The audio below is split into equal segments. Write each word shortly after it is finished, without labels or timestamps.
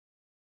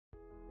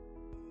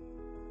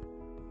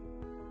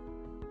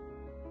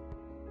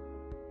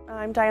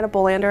I'm Diana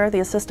Bolander,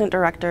 the Assistant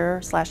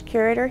Director /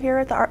 Curator here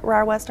at the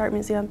Rahr-West Art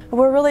Museum.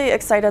 We're really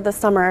excited this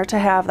summer to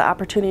have the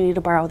opportunity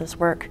to borrow this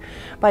work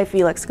by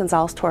Felix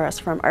Gonzalez-Torres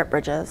from Art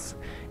Bridges.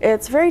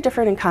 It's very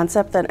different in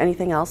concept than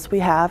anything else we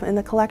have in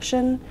the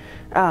collection.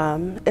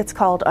 It's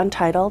called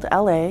Untitled,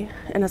 LA,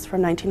 and it's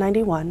from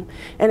 1991.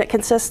 And it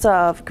consists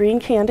of green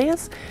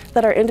candies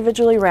that are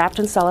individually wrapped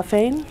in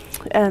cellophane,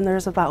 and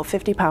there's about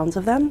 50 pounds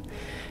of them.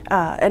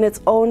 And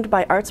it's owned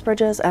by Art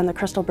Bridges and the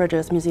Crystal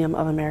Bridges Museum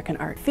of American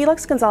Art.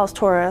 Felix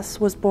Gonzalez-Torres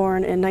was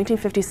born in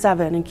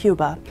 1957 in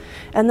Cuba,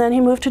 and then he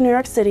moved to New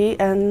York City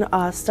and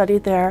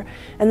studied there,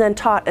 and then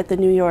taught at the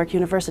New York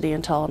University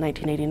until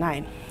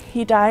 1989.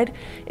 He died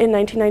in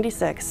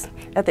 1996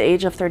 at the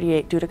age of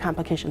 38 due to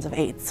complications of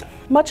AIDS.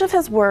 Much of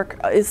his work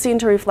is seen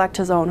to reflect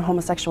his own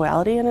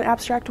homosexuality in an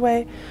abstract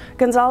way.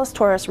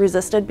 Gonzalez-Torres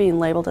resisted being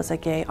labeled as a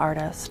gay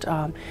artist.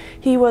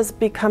 He was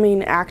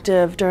becoming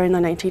active during the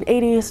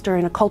 1980s,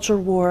 during a culture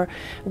war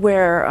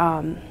where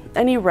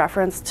any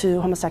reference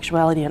to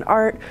homosexuality in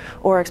art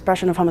or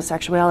expression of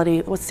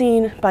homosexuality was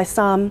seen by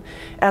some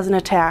as an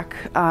attack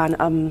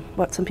on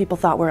what some people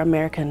thought were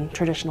American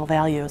traditional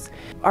values.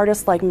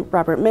 Artists like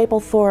Robert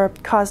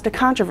Mapplethorpe caused a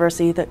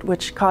controversy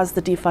which caused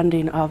the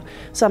defunding of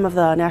some of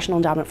the National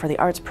Endowment for the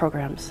Arts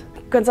programs.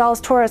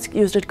 Gonzalez-Torres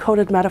used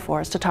coded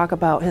metaphors to talk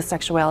about his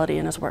sexuality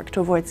in his work to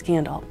avoid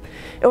scandal.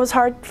 It was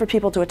hard for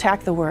people to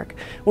attack the work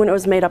when it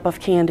was made up of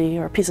candy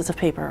or pieces of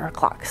paper or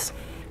clocks.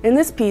 In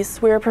this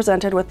piece, we are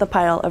presented with the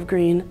pile of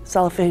green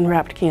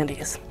cellophane-wrapped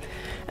candies.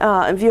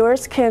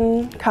 Viewers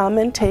can come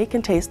and take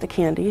and taste the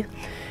candy,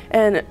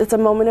 and it's a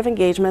moment of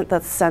engagement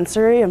that's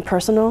sensory and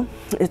personal.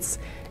 It's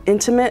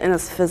intimate and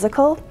it's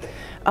physical,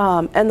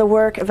 and the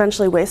work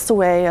eventually wastes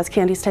away as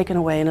candy is taken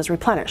away and is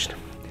replenished.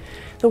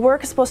 The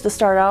work is supposed to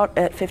start out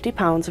at 50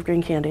 pounds of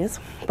green candies,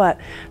 but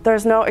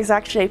there's no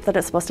exact shape that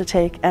it's supposed to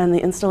take, and the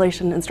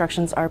installation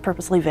instructions are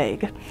purposely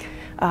vague.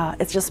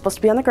 It's just supposed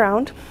to be on the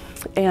ground,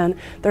 and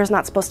there's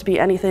not supposed to be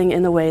anything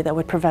in the way that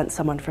would prevent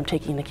someone from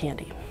taking the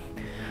candy.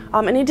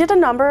 And he did a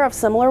number of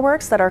similar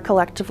works that are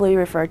collectively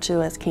referred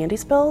to as candy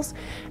spills,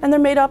 and they're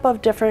made up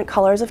of different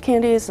colors of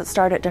candies that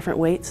start at different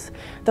weights.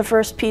 The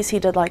first piece he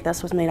did like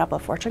this was made up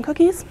of fortune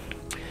cookies.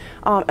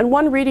 And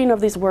one reading of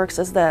these works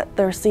is that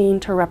they're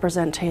seen to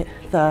represent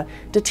the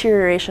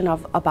deterioration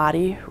of a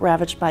body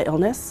ravaged by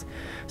illness.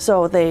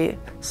 So they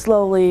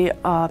slowly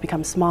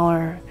become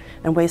smaller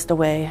and waste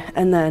away,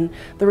 and then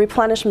the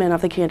replenishment of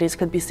the candies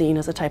could be seen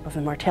as a type of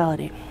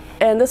immortality.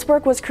 And this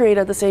work was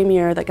created the same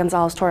year that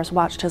Gonzalez-Torres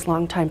watched his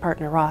longtime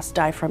partner Ross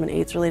die from an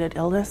AIDS-related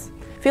illness.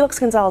 Felix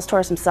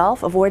Gonzalez-Torres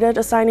himself avoided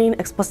assigning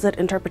explicit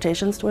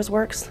interpretations to his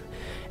works,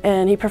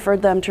 and he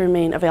preferred them to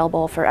remain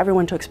available for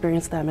everyone to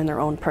experience them in their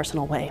own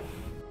personal way.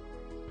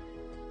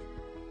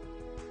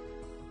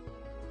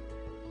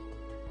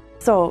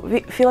 So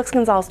Felix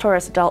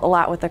Gonzalez-Torres dealt a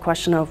lot with the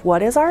question of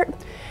what is art.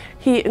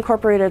 He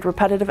incorporated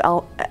repetitive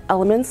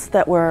elements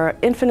that were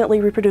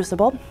infinitely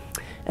reproducible,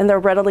 and they're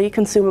readily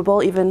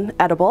consumable, even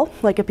edible,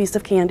 like a piece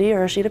of candy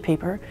or a sheet of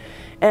paper.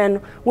 And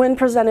when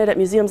presented at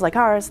museums like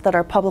ours that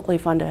are publicly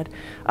funded,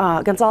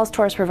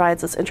 Gonzalez-Torres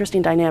provides this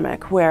interesting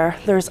dynamic where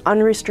there's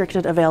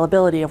unrestricted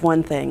availability of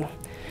one thing,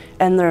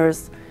 and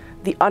there's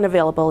the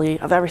unavailability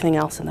of everything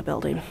else in the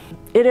building.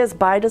 It is,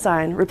 by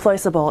design,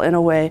 replaceable in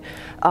a way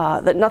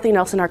that nothing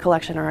else in our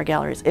collection or our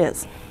galleries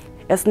is.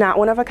 It's not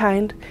one of a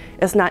kind,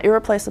 it's not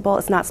irreplaceable,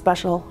 it's not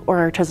special or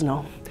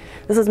artisanal.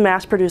 This is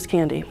mass-produced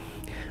candy.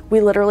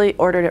 We literally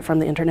ordered it from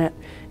the internet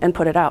and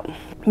put it out.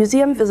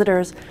 Museum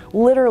visitors,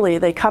 literally,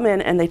 they come in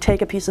and they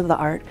take a piece of the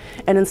art,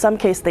 and in some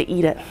case they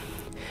eat it.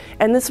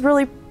 And this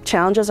really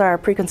challenges our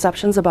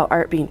preconceptions about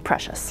art being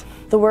precious.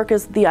 The work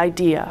is the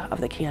idea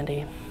of the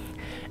candy,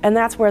 and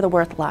that's where the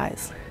worth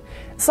lies.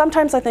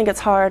 Sometimes I think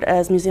it's hard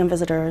as museum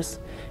visitors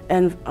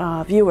and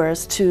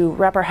viewers to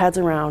wrap our heads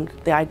around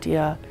the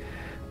idea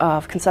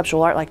of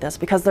conceptual art like this,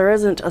 because there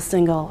isn't a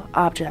single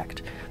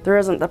object. There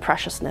isn't the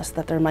preciousness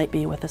that there might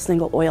be with a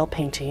single oil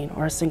painting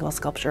or a single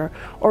sculpture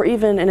or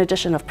even an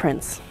edition of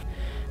prints.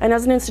 And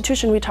as an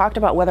institution, we talked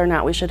about whether or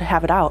not we should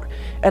have it out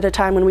at a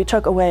time when we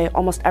took away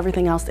almost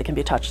everything else that can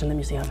be touched in the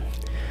museum.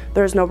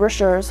 There's no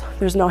brochures,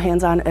 there's no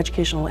hands-on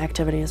educational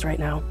activities right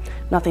now,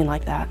 nothing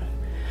like that.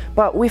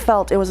 But we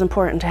felt it was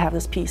important to have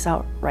this piece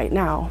out right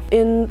now.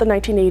 In the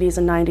 1980s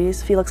and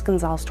 90s, Felix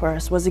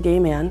Gonzalez-Torres was a gay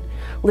man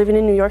living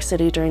in New York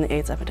City during the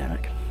AIDS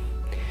epidemic.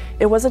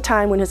 It was a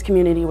time when his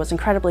community was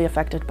incredibly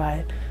affected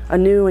by a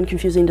new and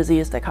confusing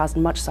disease that caused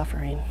much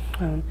suffering.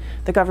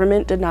 The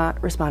government did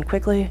not respond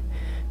quickly.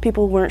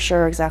 People weren't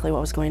sure exactly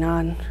what was going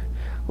on.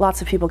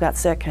 Lots of people got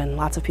sick and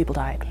lots of people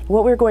died.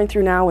 What we're going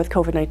through now with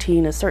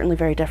COVID-19 is certainly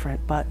very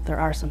different, but there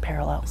are some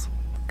parallels.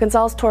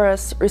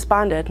 Gonzalez-Torres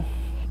responded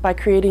by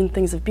creating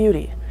things of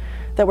beauty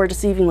that were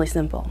deceivingly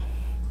simple.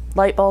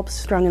 Light bulbs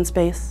strung in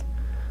space,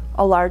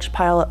 a large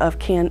pile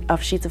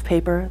of sheets of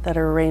paper that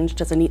are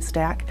arranged as a neat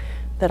stack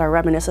that are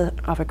reminiscent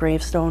of a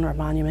gravestone or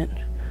monument,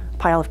 a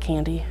pile of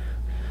candy.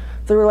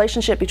 The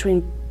relationship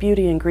between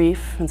beauty and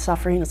grief and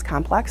suffering is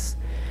complex,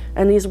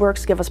 and these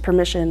works give us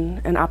permission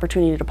and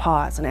opportunity to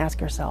pause and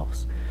ask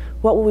ourselves,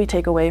 What will we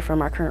take away from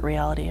our current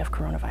reality of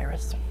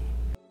coronavirus?